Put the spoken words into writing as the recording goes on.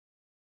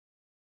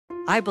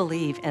I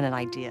believe in an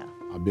idea.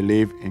 I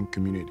believe in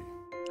community.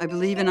 I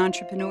believe in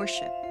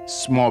entrepreneurship.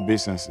 Small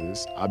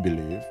businesses, I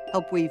believe.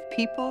 Help weave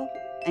people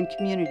and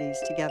communities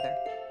together.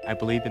 I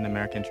believe in the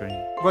American dream.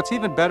 What's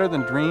even better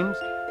than dreams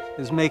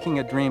is making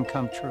a dream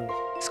come true.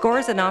 SCORE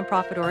is a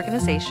nonprofit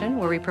organization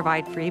where we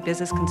provide free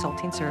business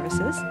consulting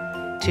services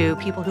to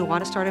people who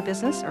want to start a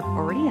business or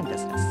already in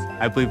business.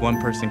 I believe one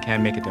person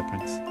can make a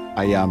difference.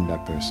 I am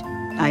that person.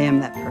 I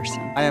am that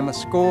person. I am a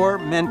SCORE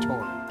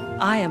mentor.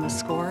 I am a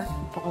SCORE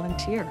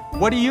volunteer.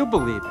 What do you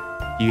believe in?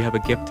 Do you have a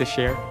gift to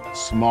share?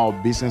 Small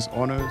business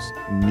owners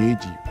need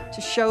you.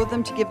 To show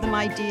them, to give them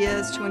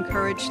ideas, to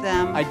encourage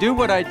them. I do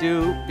what I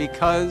do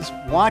because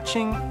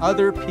watching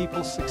other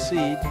people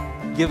succeed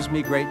gives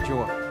me great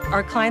joy.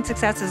 Our client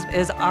success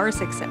is our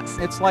success.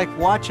 It's like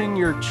watching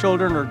your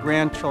children or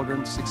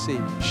grandchildren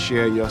succeed.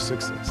 Share your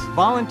success.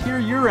 Volunteer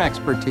your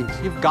expertise.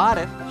 You've got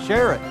it.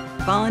 Share it.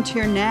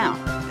 Volunteer now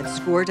at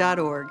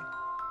SCORE.org.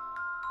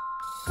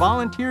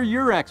 Volunteer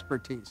your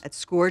expertise. At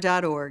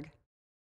SCORE.org.